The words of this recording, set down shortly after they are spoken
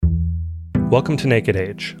Welcome to Naked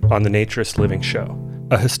Age on the Naturist Living Show,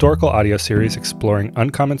 a historical audio series exploring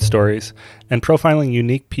uncommon stories and profiling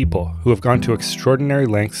unique people who have gone to extraordinary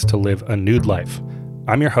lengths to live a nude life.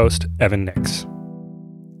 I'm your host, Evan Nix.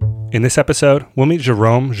 In this episode, we'll meet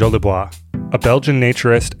Jérôme Jolibois, a Belgian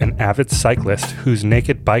naturist and avid cyclist whose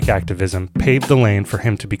naked bike activism paved the lane for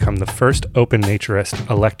him to become the first open naturist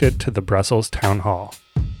elected to the Brussels Town Hall.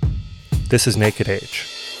 This is Naked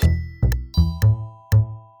Age.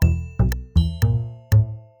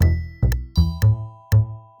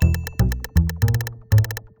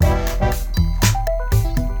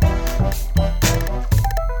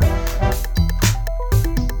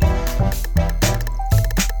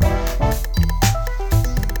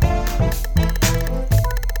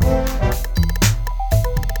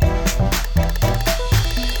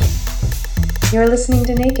 You're listening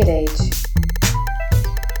to Naked Age.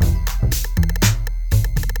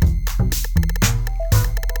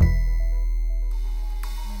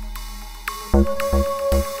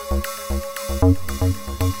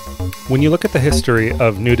 When you look at the history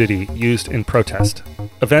of nudity used in protest,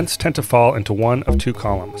 events tend to fall into one of two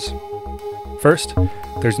columns. First,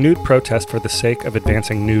 there's nude protest for the sake of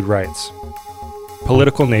advancing nude rights.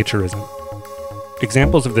 Political naturism.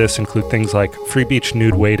 Examples of this include things like free beach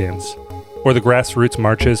nude wade-ins, or the grassroots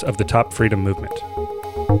marches of the Top Freedom movement.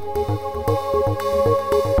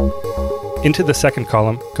 Into the second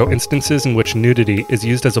column go instances in which nudity is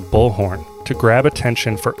used as a bullhorn to grab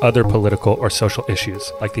attention for other political or social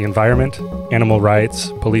issues, like the environment, animal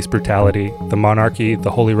rights, police brutality, the monarchy, the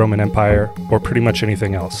Holy Roman Empire, or pretty much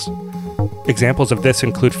anything else. Examples of this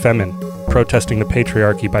include Femin, protesting the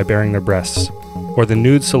patriarchy by baring their breasts, or the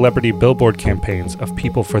nude celebrity billboard campaigns of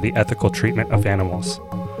people for the ethical treatment of animals.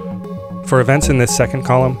 For events in this second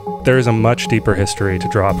column, there is a much deeper history to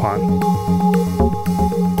draw upon.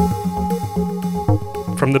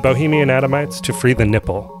 From the Bohemian Adamites to free the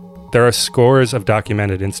nipple, there are scores of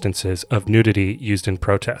documented instances of nudity used in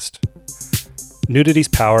protest. Nudity's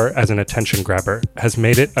power as an attention grabber has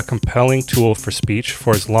made it a compelling tool for speech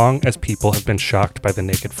for as long as people have been shocked by the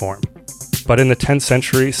naked form. But in the 10th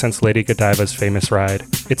century since Lady Godiva's famous ride,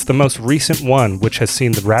 it's the most recent one which has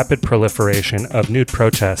seen the rapid proliferation of nude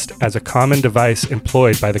protest as a common device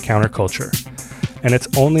employed by the counterculture. And it's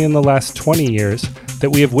only in the last 20 years that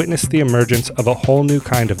we have witnessed the emergence of a whole new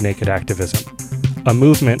kind of naked activism, a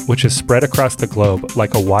movement which has spread across the globe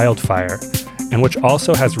like a wildfire, and which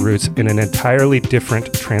also has roots in an entirely different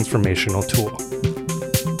transformational tool: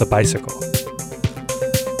 the bicycle.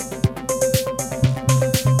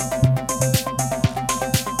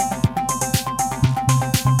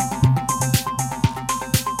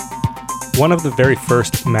 One of the very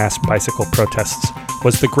first mass bicycle protests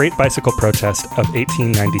was the Great Bicycle Protest of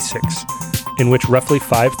 1896, in which roughly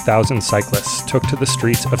 5,000 cyclists took to the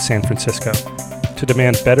streets of San Francisco to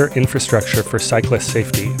demand better infrastructure for cyclist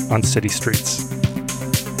safety on city streets.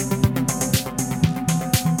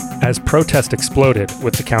 As protest exploded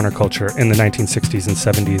with the counterculture in the 1960s and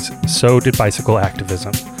 70s, so did bicycle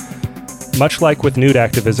activism. Much like with nude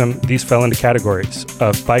activism, these fell into categories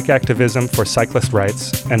of bike activism for cyclist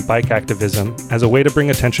rights and bike activism as a way to bring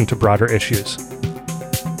attention to broader issues.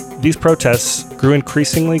 These protests grew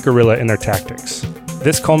increasingly guerrilla in their tactics.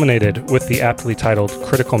 This culminated with the aptly titled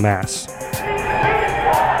Critical Mass.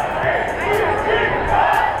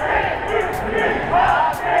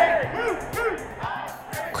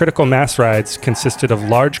 Critical mass rides consisted of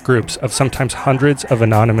large groups of sometimes hundreds of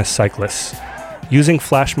anonymous cyclists, using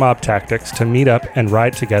flash mob tactics to meet up and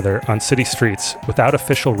ride together on city streets without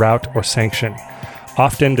official route or sanction,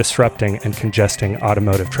 often disrupting and congesting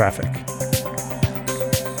automotive traffic.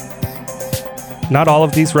 Not all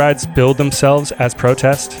of these rides billed themselves as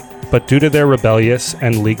protest, but due to their rebellious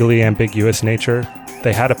and legally ambiguous nature,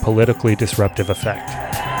 they had a politically disruptive effect.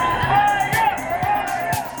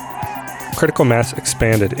 Critical mass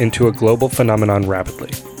expanded into a global phenomenon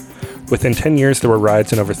rapidly. Within 10 years, there were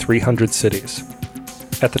rides in over 300 cities.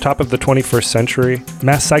 At the top of the 21st century,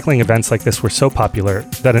 mass cycling events like this were so popular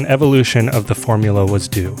that an evolution of the formula was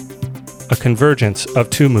due. A convergence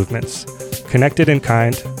of two movements, connected in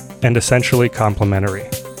kind and essentially complementary.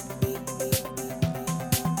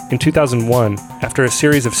 In 2001, after a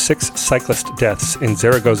series of 6 cyclist deaths in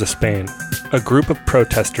Zaragoza, Spain, a group of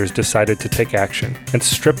protesters decided to take action and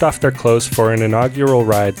stripped off their clothes for an inaugural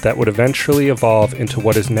ride that would eventually evolve into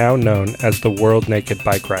what is now known as the World Naked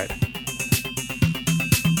Bike Ride.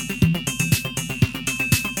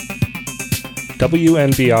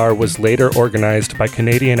 WNBR was later organized by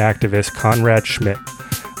Canadian activist Conrad Schmidt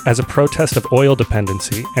as a protest of oil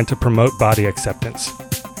dependency and to promote body acceptance.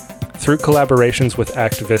 Through collaborations with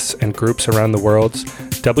activists and groups around the world,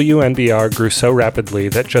 WNBR grew so rapidly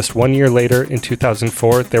that just 1 year later, in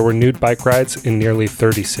 2004, there were nude bike rides in nearly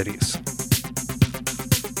 30 cities.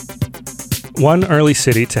 One early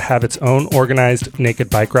city to have its own organized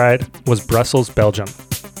naked bike ride was Brussels, Belgium.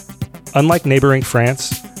 Unlike neighboring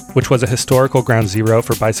France, which was a historical ground zero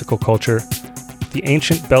for bicycle culture, the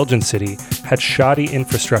ancient Belgian city had shoddy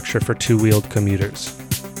infrastructure for two-wheeled commuters.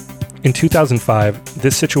 In 2005,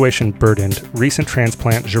 this situation burdened recent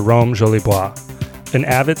transplant Jérôme Jolibois, an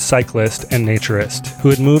avid cyclist and naturist who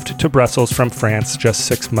had moved to Brussels from France just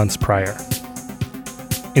 6 months prior.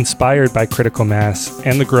 Inspired by critical mass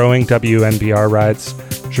and the growing WNBR rides,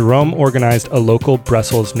 Jérôme organized a local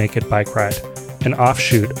Brussels naked bike ride, an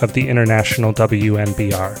offshoot of the international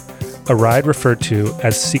WNBR, a ride referred to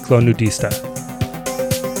as cyclo-nudista.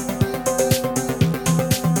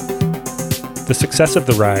 The success of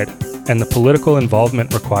the ride and the political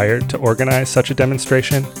involvement required to organize such a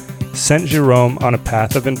demonstration sent Jérôme on a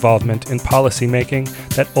path of involvement in policymaking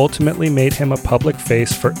that ultimately made him a public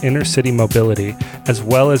face for inner-city mobility as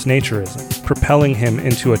well as naturism, propelling him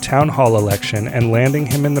into a town hall election and landing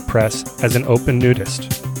him in the press as an open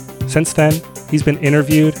nudist. Since then, he's been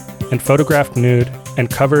interviewed and photographed nude and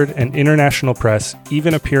covered in international press,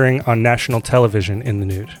 even appearing on national television in the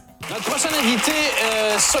nude. Notre prochain invité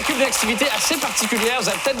s'occupe d'une activité assez particulière. Vous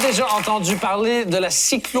avez peut-être déjà entendu parler de la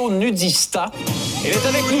cyclo-nudista. Il est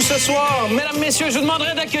avec nous ce soir. Mesdames, messieurs, je vous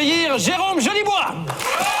demanderai d'accueillir Jérôme Jolibois.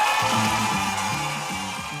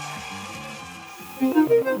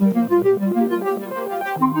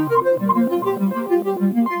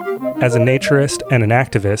 As a naturist and an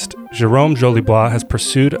activist, Jérôme Jolibois has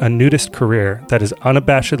pursued a nudist career that is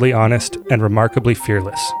unabashedly honest and remarkably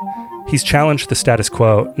fearless. He's challenged the status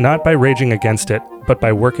quo not by raging against it, but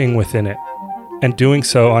by working within it, and doing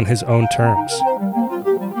so on his own terms.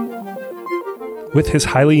 With his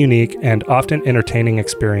highly unique and often entertaining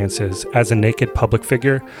experiences as a naked public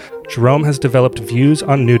figure, Jérôme has developed views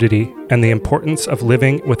on nudity and the importance of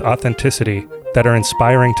living with authenticity that are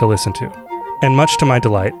inspiring to listen to. And much to my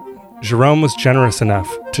delight, Jérôme was generous enough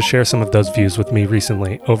to share some of those views with me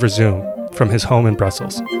recently over Zoom from his home in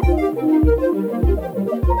Brussels.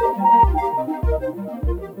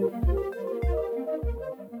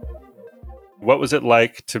 What was it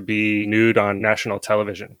like to be nude on national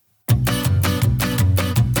television?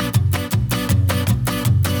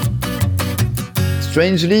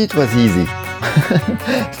 Strangely, it was easy.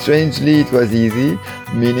 Strangely, it was easy,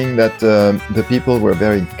 meaning that the people were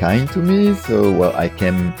very kind to me. So, well, I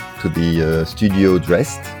came to the studio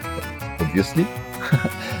dressed, obviously.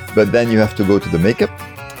 But then you have to go to the makeup,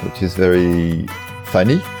 which is very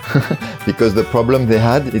funny. Because the problem they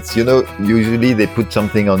had, it's, usually they put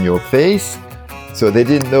something on your face. So they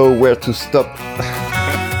didn't know where to stop.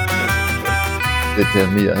 They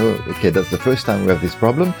tell me, oh, okay, that's the first time we have this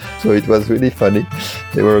problem. So it was really funny.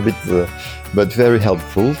 They were a bit, but very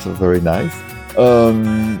helpful, so very nice.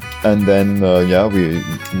 And then,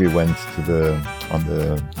 we went to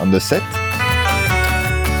on the set.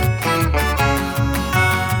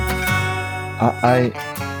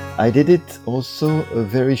 I did it also a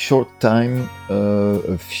very short time,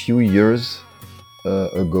 a few years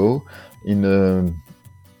ago, in a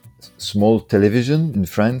small television in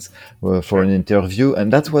France for an interview,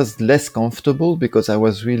 and that was less comfortable because I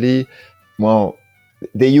was really,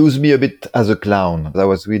 they used me a bit as a clown. I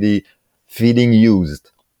was really feeling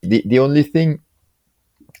used. The only thing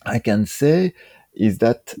I can say is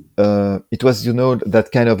that it was, that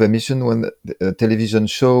kind of emission when a television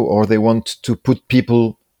show, or they want to put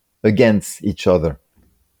people against each other.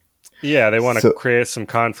 Yeah, they want to create some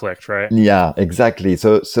conflict, right? Yeah, exactly.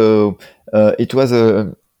 So it was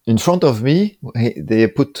in front of me. They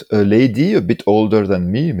put a lady a bit older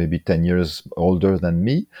than me, maybe 10 years older than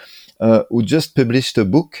me, who just published a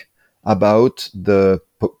book about the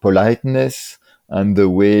politeness and the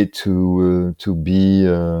way to be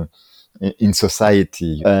in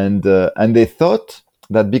society. And they thought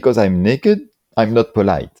that because I'm naked, I'm not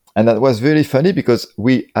polite. And that was very funny because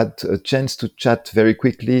we had a chance to chat very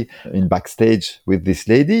quickly in backstage with this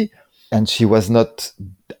lady, and she was not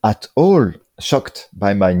at all shocked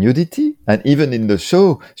by my nudity. And even in the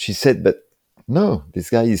show, she said, but no, this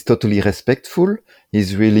guy is totally respectful.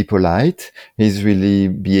 He's really polite. He's really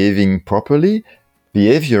behaving properly.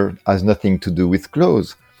 Behavior has nothing to do with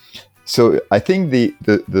clothes. So I think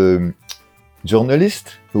the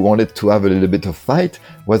journalist who wanted to have a little bit of fight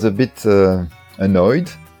was a bit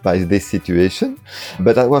annoyed by this situation.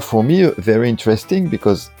 But that was for me very interesting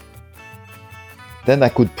because then I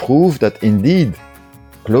could prove that indeed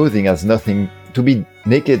clothing has nothing, to be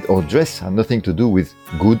naked or dressed has nothing to do with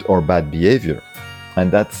good or bad behavior.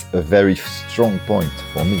 And that's a very strong point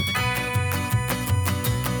for me.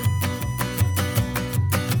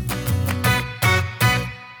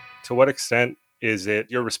 To what extent is it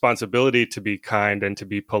your responsibility to be kind and to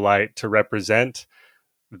be polite, to represent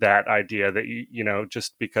that idea that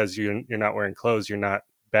just because you're not wearing clothes, you're not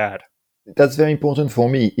bad? That's very important for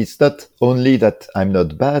me. It's not only that I'm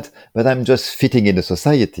not bad, but I'm just fitting in the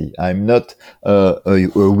society. I'm not a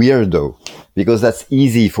weirdo, because that's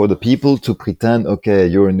easy for the people to pretend, okay,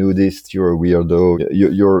 you're a nudist, you're a weirdo,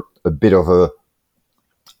 you're a bit of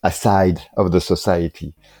a side of the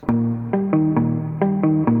society.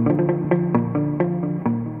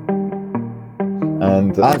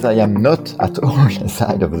 And as I am not at all a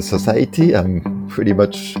side of the society, I'm pretty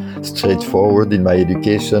much straightforward in my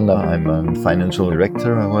education. I'm a financial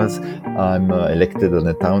director, I'm elected on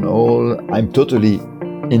a town hall. I'm totally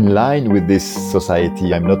in line with this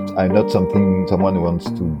society. I'm not someone who wants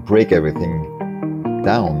to break everything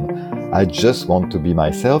down. I just want to be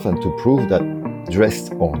myself and to prove that,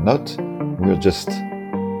 dressed or not, we're just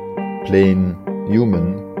plain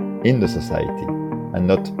human in the society and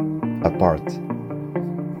not apart.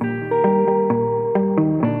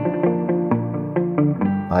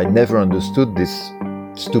 I never understood this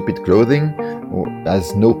stupid clothing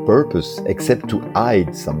has no purpose except to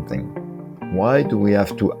hide something. Why do we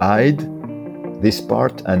have to hide this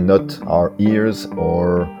part and not our ears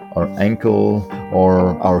or our ankle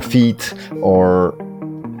or our feet? Or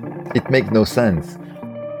it makes no sense.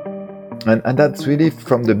 And that's really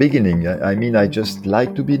from the beginning. I mean, I just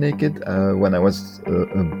liked to be naked when I was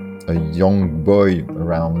a young boy,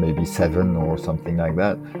 around maybe 7 or something like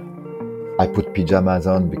that. I put pajamas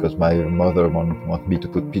on because my mother wanted me to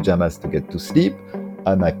put pajamas to get to sleep,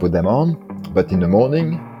 and I put them on. But in the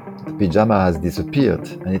morning, the pajama has disappeared,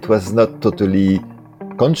 and it was not totally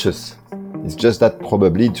conscious. It's just that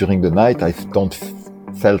probably during the night I don't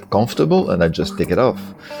felt comfortable, and I just take it off.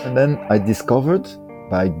 And then I discovered,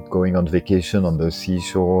 by going on vacation on the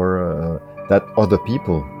seashore, that other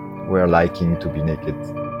people were liking to be naked.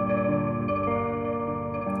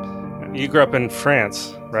 You grew up in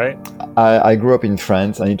France, right? I grew up in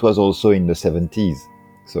France, and it was also in the 70s.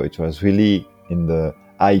 So it was really in the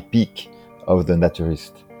high peak of the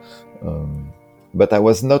naturist. But I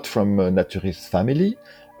was not from a naturist family.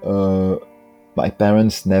 My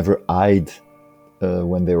parents never hid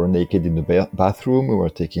when they were naked in the bathroom. We were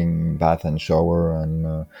taking bath and shower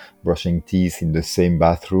and brushing teeth in the same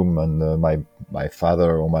bathroom, and my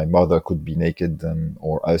father or my mother could be naked,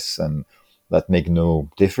 or us, and that made no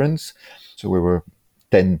difference. So we were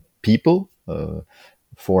 10 people,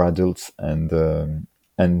 4 adults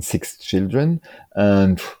and 6 children.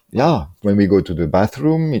 And yeah, when we go to the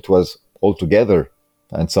bathroom, it was all together.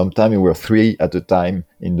 And sometimes we were 3 at a time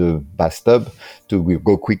in the bathtub to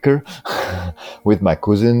go quicker with my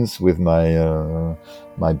cousins, with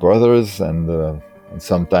my brothers, and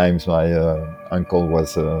sometimes my uncle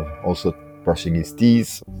was also brushing his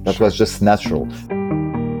teeth. That was just natural.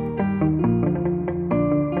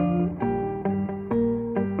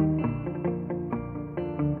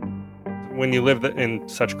 When you live in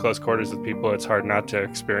such close quarters with people, it's hard not to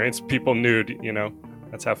experience people nude,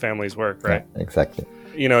 That's how families work, right? Yeah, exactly.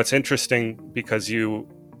 It's interesting because you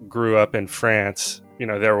grew up in France.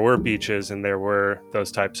 There were beaches and there were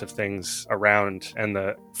those types of things around. And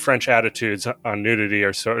the French attitudes on nudity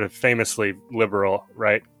are sort of famously liberal,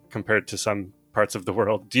 right? Compared to some parts of the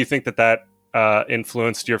world. Do you think that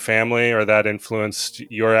influenced your family, or that influenced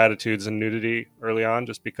your attitudes in nudity early on,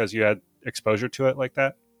 just because you had exposure to it like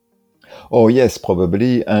that? Oh yes,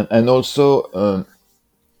 probably. And also,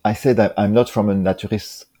 I said that I'm not from a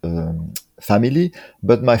naturist family,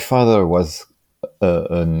 but my father was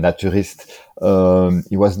a naturist.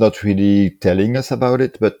 He was not really telling us about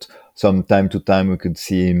it, but from time to time we could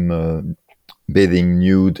see him bathing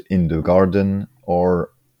nude in the garden or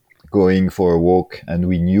going for a walk, and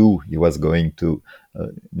we knew he was going to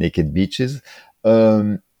naked beaches.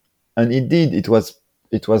 And indeed, it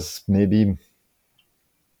was maybe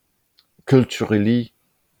culturally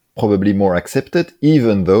probably more accepted,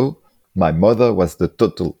 even though my mother was the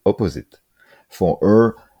total opposite. For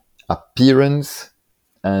her, appearance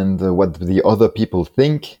and what the other people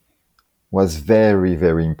think was very,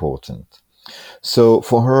 very important. So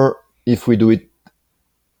for her, if we do it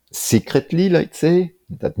secretly, let's say,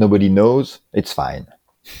 that nobody knows, it's fine.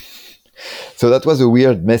 So that was a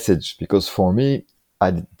weird message, because for me,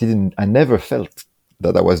 I never felt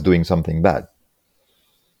that I was doing something bad.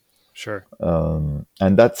 Sure.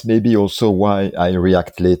 And that's maybe also why I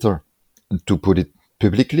react later to put it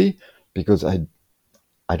publicly, because I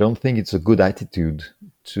don't think it's a good attitude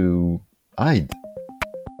to hide.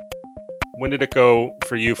 when did it go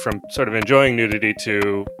for you from sort of enjoying nudity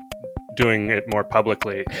to doing it more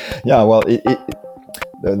publicly? Yeah, well,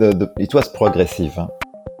 it was progressive. Huh?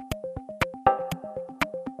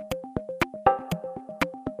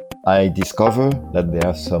 I discovered that there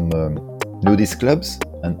are some nudist clubs,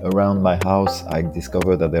 and around my house I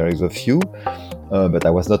discovered that there is a few, but I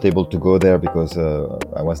was not able to go there because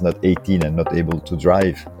I was not 18 and not able to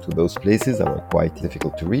drive to those places. They were quite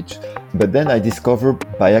difficult to reach. But then I discovered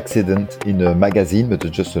by accident in a magazine, but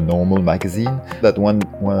just a normal magazine,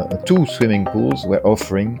 that two swimming pools were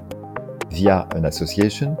offering, via an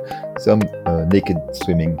association, some naked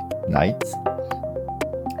swimming nights.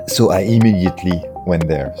 So I immediately went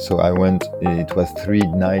there. So I went, it was 3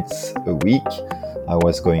 nights a week. I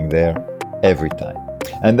was going there every time.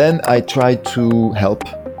 And then I tried to help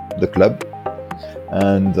the club.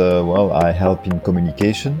 And I help in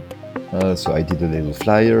communication. So I did a little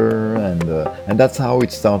flyer, and that's how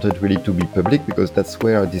it started really to be public, because that's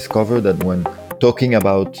where I discovered that when talking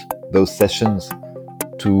about those sessions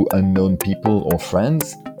to unknown people or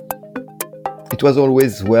friends, it was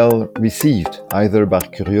always well received, either by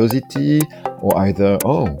curiosity or either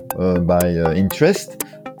by interest,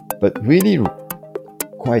 but really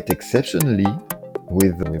quite exceptionally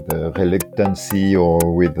with reluctancy or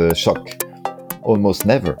with shock, almost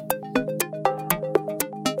never.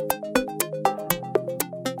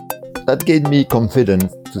 That gave me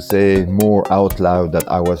confidence to say more out loud that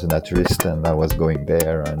I was a naturist and I was going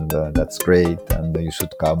there, and that's great and you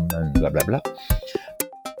should come and blah blah blah.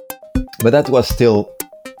 But that was still,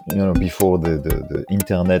 before the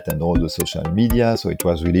internet and all the social media, so it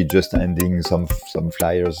was really just handing some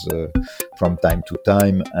flyers from time to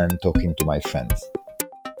time and talking to my friends.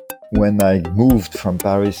 When I moved from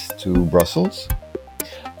Paris to Brussels,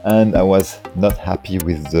 and I was not happy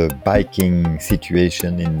with the biking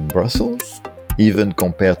situation in Brussels, even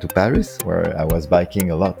compared to Paris, where I was biking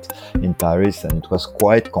a lot in Paris, and it was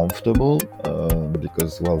quite comfortable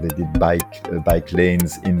because, they did bike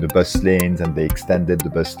lanes in the bus lanes, and they extended the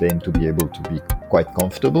bus lane to be able to be quite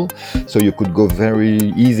comfortable. So you could go very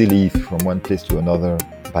easily from one place to another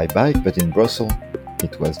by bike, but in Brussels,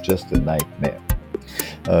 it was just a nightmare.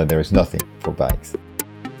 There is nothing for bikes.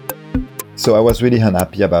 So I was really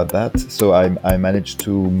unhappy about that. So I managed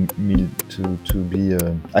to be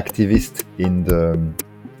an activist in the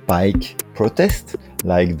bike protest,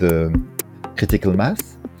 like the critical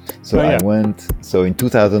mass. So I went. So in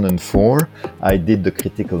 2004, I did the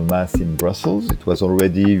critical mass in Brussels. It was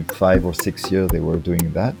already 5 or 6 years they were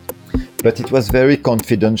doing that, but it was very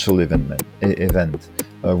confidential event.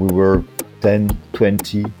 We were 10,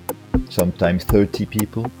 20, sometimes 30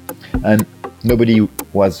 people, and nobody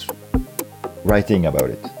was writing about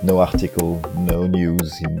it. No article, no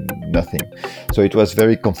news, nothing. So it was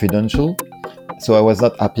very confidential. So I was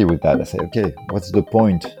not happy with that. I said, okay, what's the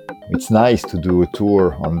point? It's nice to do a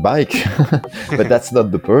tour on bike, but that's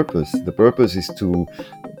not the purpose. The purpose is to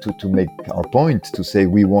make our point, to say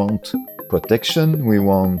we want protection, we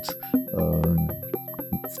want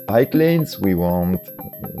bike lanes, we want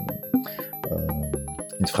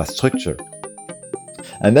infrastructure.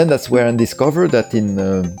 And then that's where I discovered that in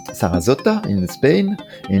Sarasota, in Spain,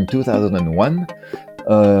 in 2001,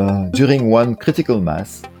 during one critical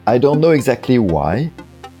mass, I don't know exactly why,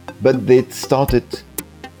 but they started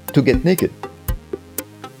to get naked.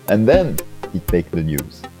 And then it made the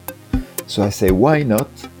news. So I say, why not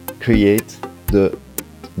create the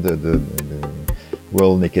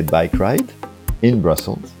World Naked Bike Ride in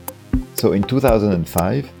Brussels? So in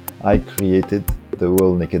 2005, I created the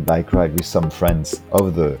World Naked Bike Ride with some friends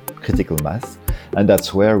of the critical mass, and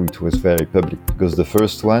that's where it was very public, because the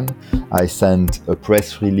first one I sent a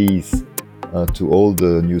press release to all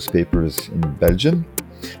the newspapers in Belgium,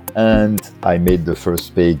 and I made the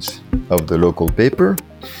first page of the local paper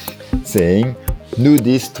saying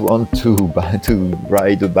nudists want to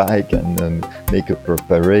ride a bike and make a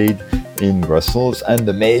parade in Brussels, and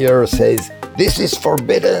the mayor says this is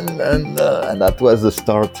forbidden, and that was the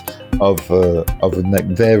start of a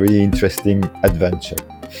very interesting adventure.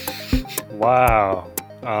 Wow.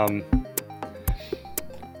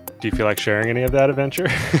 Do you feel like sharing any of that adventure?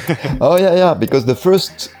 Oh yeah, because the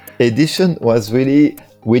first edition was really,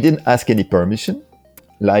 we didn't ask any permission,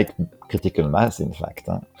 like critical mass in fact.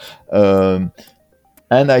 And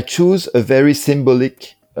I chose a very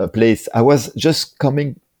symbolic place. I was just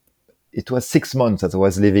coming, it was 6 months that I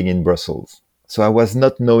was living in Brussels. So I was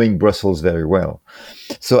not knowing Brussels very well.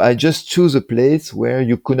 So I just chose a place where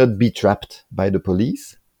you could not be trapped by the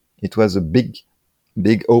police. It was a big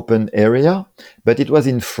open area, but it was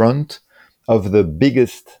in front of the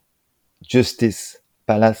biggest justice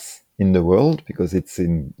palace in the world because it's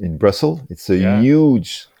in Brussels. It's a Yeah.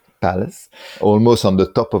 huge palace, almost on the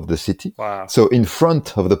top of the city. Wow. So in front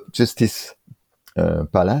of the Justice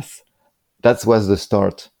Palace, that was the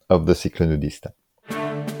start of the Ciclo Nudista.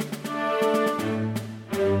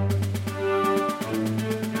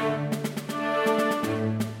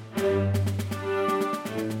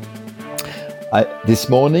 This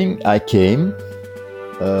morning I came.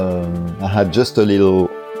 I had just a little,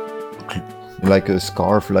 like a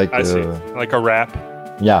scarf, like I see. Like a wrap.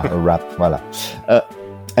 Yeah, a wrap, voila.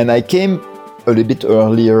 And I came a little bit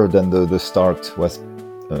earlier than the start was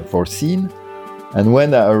foreseen. And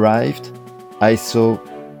when I arrived, I saw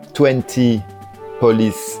 20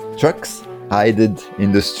 police trucks hidden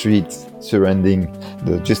in the streets surrounding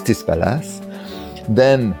the Justice Palace.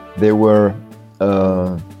 Then there were,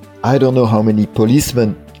 I don't know how many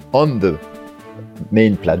policemen on the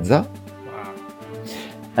main plaza. Wow.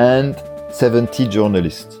 And 70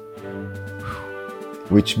 journalists,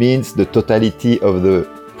 which means the totality of the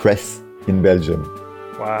press in Belgium.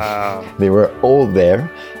 Wow. They were all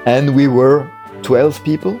there, and we were 12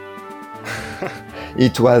 people.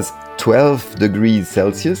 It was 12 degrees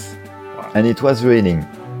Celsius, Wow. and it was raining.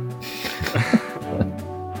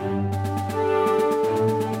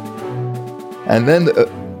 And then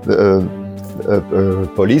a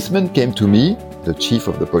policeman came to me, the chief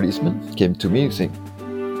of the policemen came to me saying,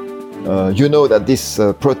 you know that this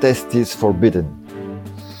protest is forbidden.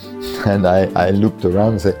 And I looked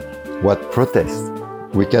around and said, what protest?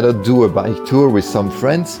 We cannot do a bike tour with some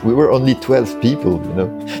friends. We were only 12 people, you know.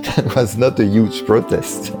 That was not a huge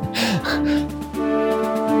protest.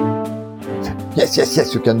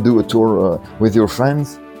 Yes, you can do a tour with your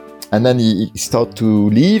friends. And then he started to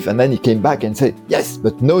leave, and then he came back and said, yes,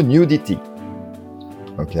 but no nudity.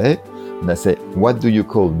 Okay. And I said, what do you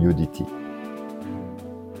call nudity?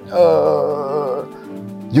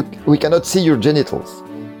 We cannot see your genitals.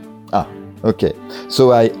 Ah, okay.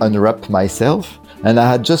 So I unwrapped myself, and I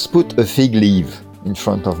had just put a fig leaf in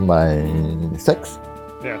front of my sex.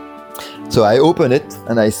 Yeah. So I opened it,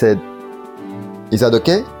 and I said, is that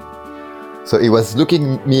okay? So he was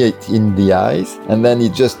looking me in the eyes, and then he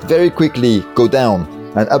just very quickly go down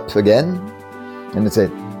and up again, and he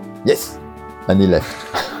said, yes, and he left.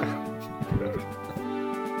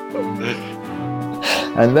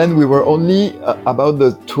 And then we were only about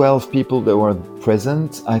the 12 people that were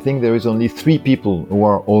present. I think there is only 3 people who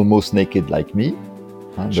are almost naked like me,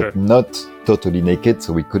 Sure. but not totally naked.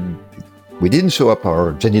 So we didn't show up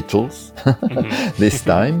our genitals this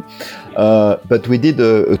time. But we did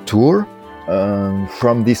a tour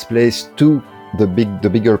from this place to the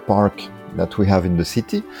bigger park that we have in the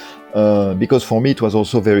city. Because for me it was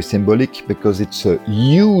also very symbolic, because it's a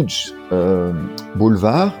huge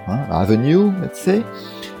boulevard, avenue, let's say,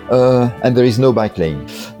 and there is no bike lane.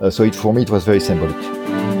 So for me it was very symbolic.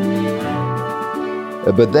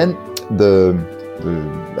 But then the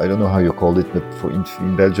I don't know how you call it, but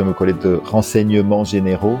in Belgium we call it the renseignements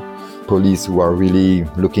généraux, police who are really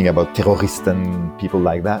looking about terrorists and people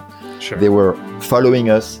like that. Sure. They were following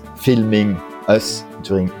us, filming us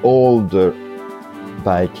during all the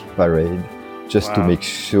bike parade, just to Wow. make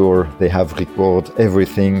sure they have record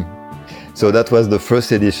everything. So that was the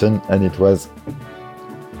first edition, and it was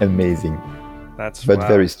amazing, That's but wow.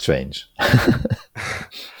 very strange.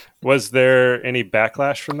 Was there any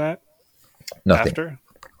backlash from that Nothing. after?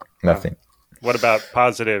 Nothing. What about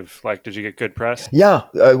positive? Like, did you get good press? Yeah,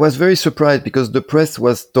 I was very surprised because the press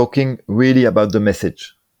was talking really about the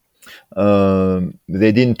message.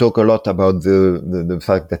 They didn't talk a lot about the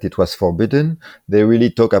fact that it was forbidden. They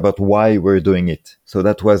really talk about why we're doing it. So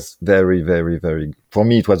that was very, very, very, for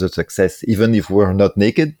me, it was a success, even if we're not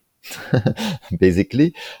naked,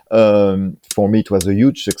 basically. For me, it was a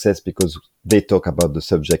huge success because they talk about the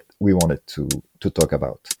subject we wanted to talk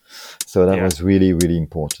about. So that Yeah. was really, really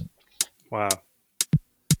important. Wow.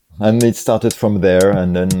 And it started from there,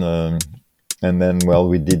 and then well,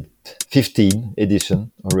 we did 15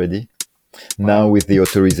 edition already. Now with the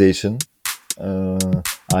authorization,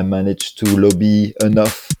 I managed to lobby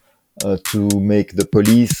enough to make the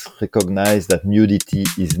police recognize that nudity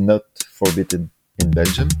is not forbidden in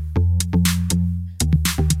Belgium.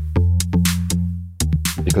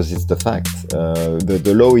 Because it's the fact.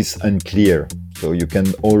 The law is unclear, so you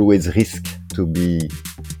can always risk to be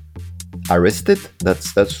arrested.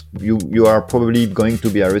 That's you are probably going to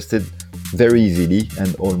be arrested very easily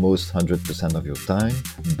and almost 100% of your time,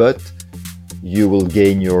 but you will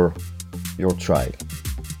gain your trial.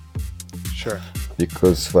 Sure.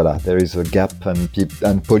 Because voilà, there is a gap,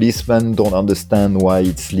 and policemen don't understand why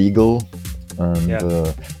it's legal, and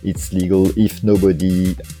Yeah. it's legal if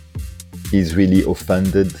nobody is really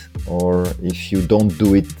offended, or if you don't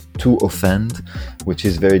do it to offend, which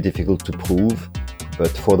is very difficult to prove. But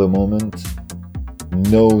for the moment,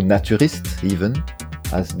 no naturist even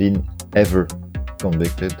has been ever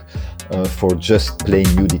convicted for just plain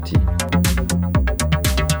nudity.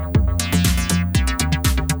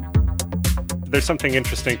 There's something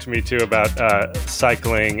interesting to me too about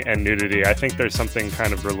cycling and nudity. I think there's something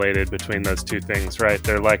kind of related between those two things, right?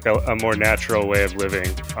 They're like a more natural way of living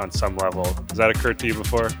on some level. Has that occurred to you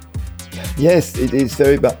before? Yes, it is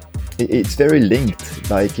it's very linked,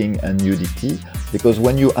 biking and nudity, because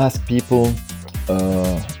when you ask people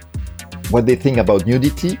what they think about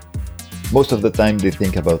nudity, most of the time they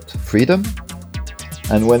think about freedom.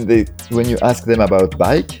 And when you ask them about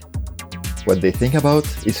bike, what they think about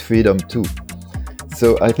is freedom too.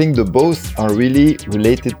 So I think the both are really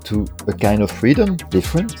related to a kind of freedom,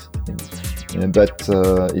 different, but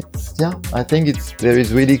I think there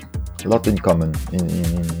is really a lot in common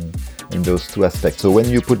in those two aspects. So when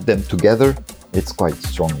you put them together, it's quite a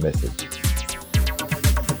strong message.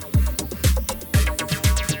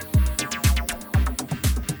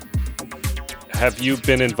 Have you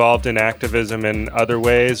been involved in activism in other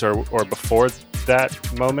ways or before that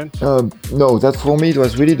moment? No, that for me it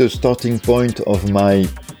was really the starting point of my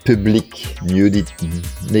public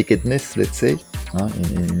nakedness, let's say,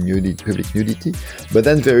 in public nudity. But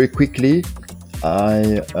then very quickly,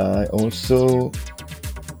 I also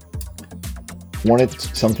wanted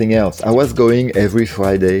something else. I was going every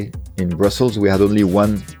Friday in Brussels. We had only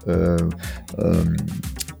one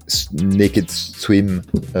naked swim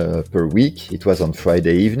per week. It was on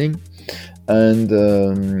Friday evening. And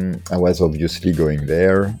I was obviously going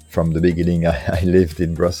there. From the beginning, I lived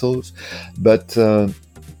in Brussels. But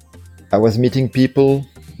I was meeting people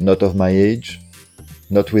not of my age,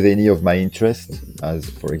 not with any of my interests, as,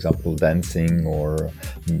 for example, dancing or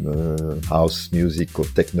house music or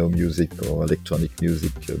techno music or electronic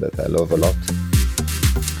music that I love a lot.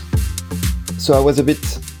 So I was a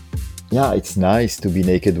bit, it's nice to be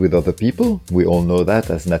naked with other people. We all know that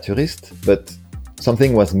as naturists, but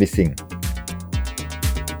something was missing.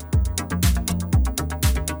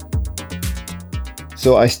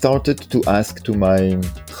 So I started to ask to my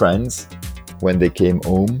friends when they came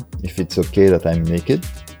home if it's okay that I'm naked.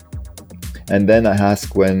 And then I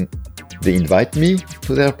ask when they invite me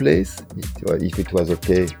to their place, if it was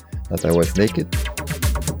okay that I was naked.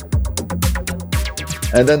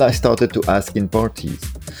 And then I started to ask in parties.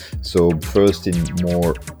 So first in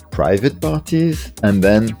more private parties, and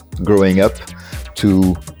then growing up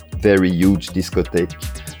to very huge discotheque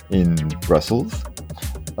in Brussels.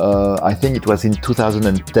 I think it was in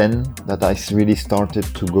 2010 that I really started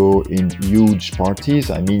to go in huge parties.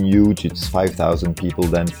 I mean huge, it's 5,000 people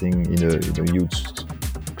dancing in a huge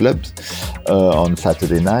clubs on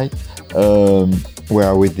Saturday night, where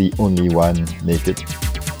I was the only one naked.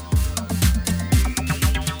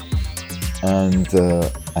 And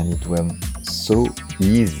it went so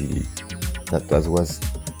easily that I was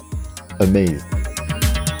amazed.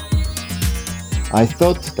 I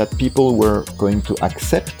thought that people were going to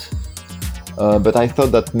accept, but I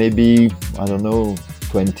thought that maybe,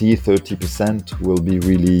 20-30% will be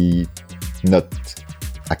really not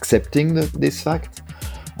accepting this fact.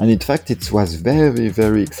 And in fact, it was very,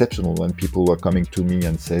 very exceptional when people were coming to me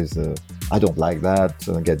and says, I don't like that,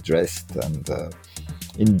 get dressed. And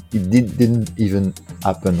it didn't even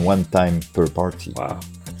happen one time per party. Wow.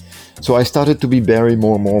 So I started to be very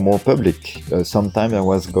more public. Sometimes I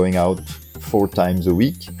was going out 4 times a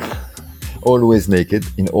week, always naked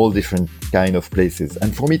in all different kind of places.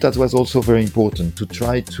 And for me, that was also very important to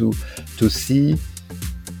try to see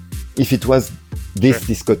if it was this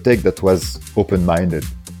discotheque that was open-minded.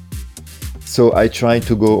 So I tried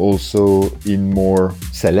to go also in more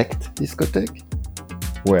select discotheque,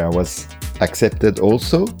 where I was accepted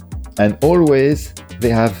also, and always they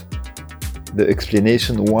have the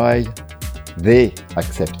explanation why they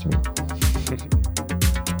accept me.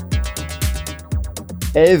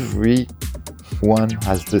 Everyone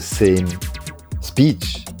has the same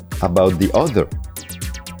speech about the other.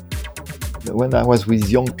 When I was with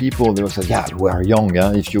young people, they would say, we are young.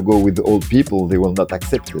 If you go with old people, they will not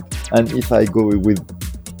accept it. And if I go with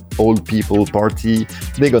old people party,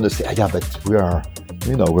 they're going to say, but we are,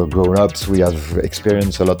 we're grown-ups. We have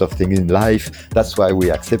experienced a lot of things in life. That's why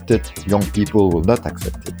we accept it. Young people will not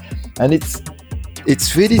accept it. And it's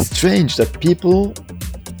really strange that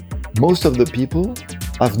most of the people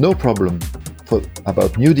have no problem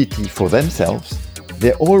about nudity for themselves.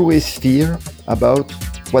 They always fear about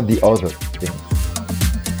what the other thinks.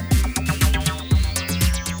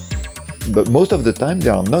 But most of the time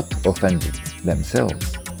they are not offended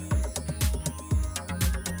themselves.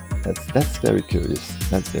 That's very curious.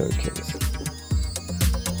 That's very curious.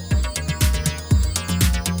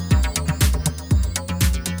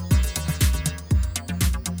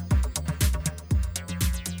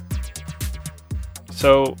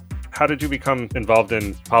 So, how did you become involved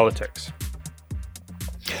in politics?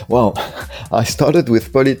 Well, I started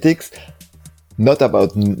with politics not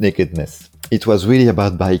about nakedness. It was really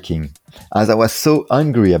about biking. As I was so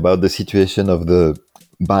angry about the situation of the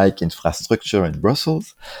bike infrastructure in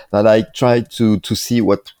Brussels that I tried to see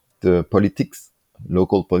what the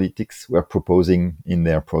local politics were proposing in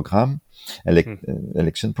their program,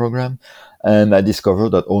 election program. And I discovered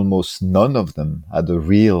that almost none of them had a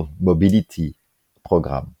real mobility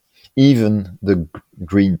program. Even the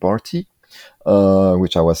Green Party,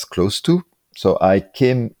 which I was close to. So I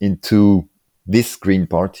came into this Green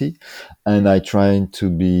Party and I tried to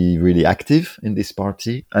be really active in this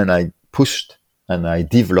party, and I pushed and I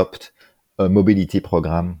developed a mobility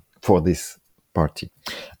program for this party.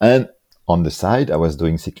 And on the side, I was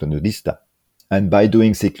doing Ciclonudista. And by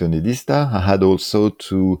doing Ciclonudista, I had also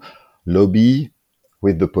to lobby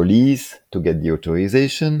with the police to get the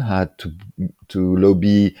authorization, had to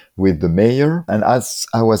lobby with the mayor. And as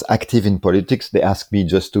I was active in politics, they asked me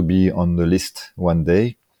just to be on the list one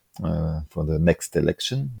day for the next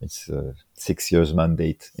election. It's a 6 years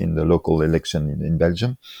mandate in the local election in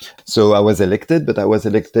Belgium. So I was elected, but I was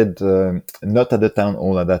elected not at the town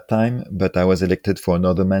hall at that time, but I was elected for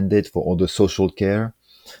another mandate for all the social care.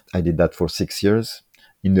 I did that for 6 years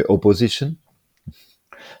in the opposition.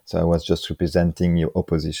 So I was just representing your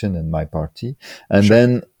opposition and my party. And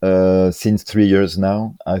then since 3 years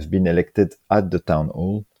now, I've been elected at the town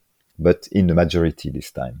hall, but in the majority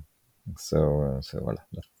this time. So voilà.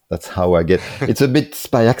 That's how I get. It's a bit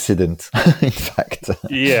by accident, in fact.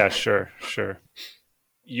 Yeah, sure.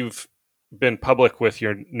 You've been public with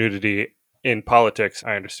your nudity in politics,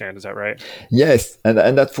 I understand. Is that right? Yes, and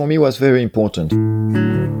that for me was very important.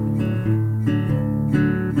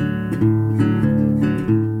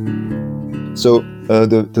 So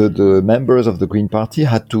the members of the Green Party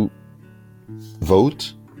had to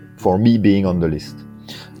vote for me being on the list.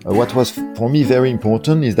 What was for me very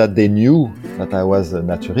important is that they knew that I was a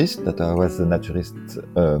naturist,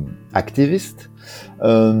 activist.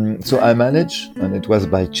 So I managed, and it was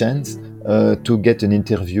by chance, to get an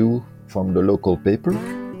interview from the local paper,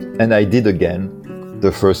 and I did again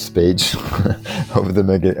the first page of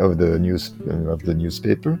the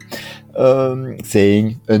newspaper,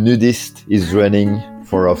 saying a nudist is running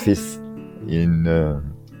for office in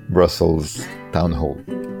Brussels town hall.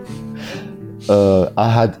 I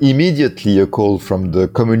had immediately a call from the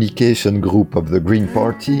communication group of the Green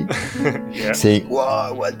Party saying,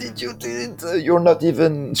 "Wow, what did you do? You're not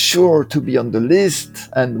even sure to be on the list,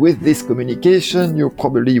 and with this communication, you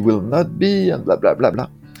probably will not be," and blah, blah, blah, blah.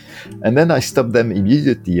 And then I stopped them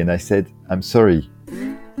immediately and I said, "I'm sorry.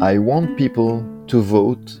 I want people to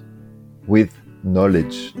vote with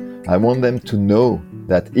knowledge. I want them to know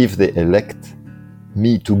that if they elect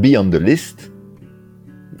me to be on the list,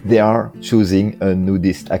 they are choosing a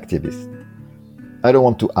nudist activist. I don't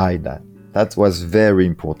want to hide that." That was very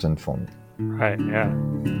important for me. Right, yeah.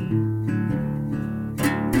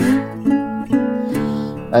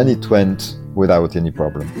 And it went without any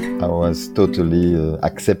problem. I was totally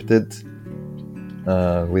accepted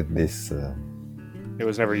with this. It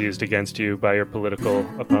was never used against you by your political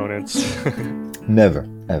opponents. Never,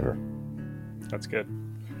 ever. That's good.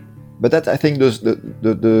 But that, I think,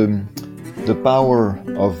 the power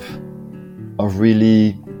of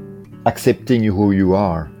really accepting who you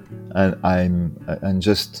are, and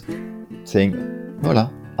just saying, "Voila,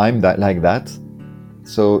 I'm like that."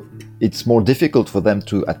 So it's more difficult for them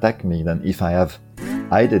to attack me than if I have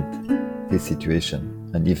hidden this situation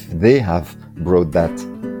and if they have brought that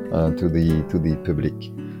to the public.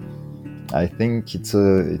 I think it's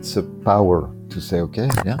a power to say, "Okay,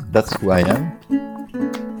 yeah, that's who I am."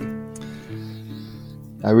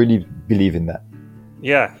 I really believe in that.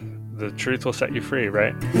 Yeah, the truth will set you free,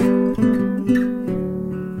 right?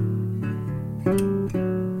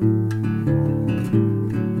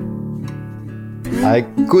 I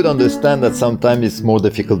could understand that sometimes it's more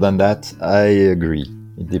difficult than that. I agree.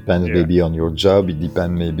 It depends maybe on your job. It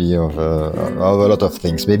depends maybe of a lot of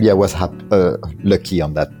things. Maybe I was lucky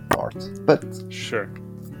on that part. But sure.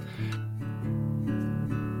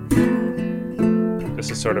 This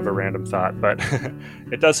is sort of a random thought, but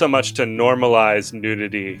it does so much to normalize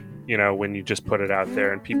nudity, when you just put it out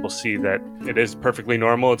there and people see that it is perfectly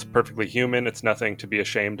normal, it's perfectly human, it's nothing to be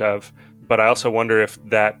ashamed of. But I also wonder if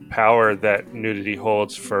that power that nudity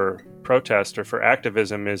holds for protest or for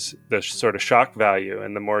activism is the sort of shock value.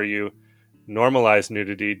 And the more you normalize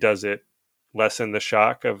nudity, does it lessen the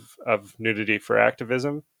shock of nudity for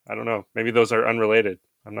activism? I don't know. Maybe those are unrelated.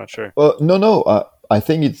 I'm not sure. Well, no. I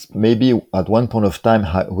think it's maybe at one point of time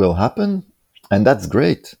will happen, and that's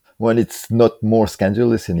great. When it's not more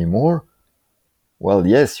scandalous anymore, well,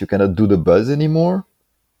 yes, you cannot do the buzz anymore,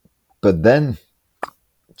 but then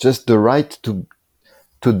just the right to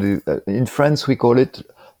the in France we call it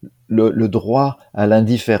le droit à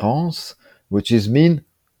l'indifférence, which is mean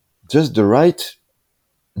just the right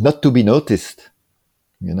not to be noticed,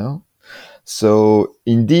 you know. So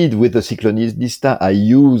indeed, with the Cyclonista, I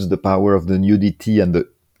use the power of the nudity and the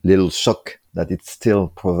little shock that it still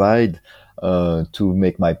provide to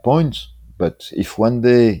make my point. But if one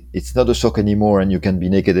day it's not a shock anymore and you can be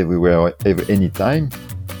naked everywhere, anytime,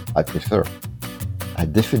 I prefer. I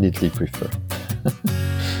definitely prefer.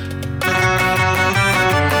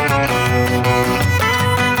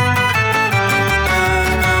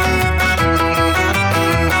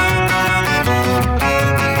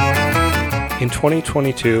 In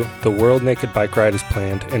 2022, the World Naked Bike Ride is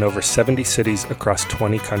planned in over 70 cities across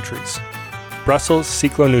 20 countries. Brussels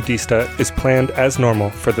Cyclonudista is planned as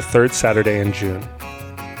normal for the third Saturday in June.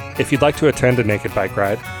 If you'd like to attend a naked bike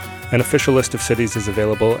ride, an official list of cities is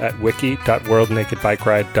available at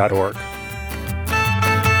wiki.worldnakedbikeride.org.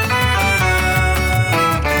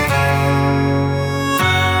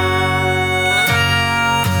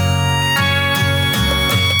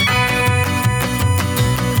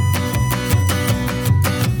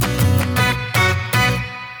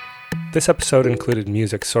 This episode included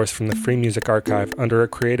music sourced from the Free Music Archive under a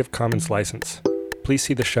Creative Commons license. Please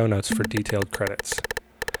see the show notes for detailed credits.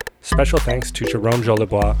 Special thanks to Jérôme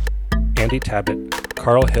Jolibois, Andy Tabbitt,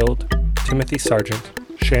 Carl Hild, Timothy Sargent,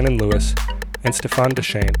 Shannon Lewis, and Stéphane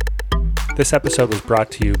Deschênes. This episode was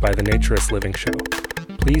brought to you by The Naturist Living Show.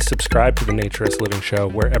 Please subscribe to The Naturist Living Show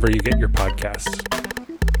wherever you get your podcasts.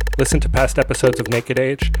 Listen to past episodes of Naked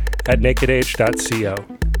Age at nakedage.co.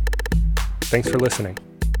 Thanks for listening.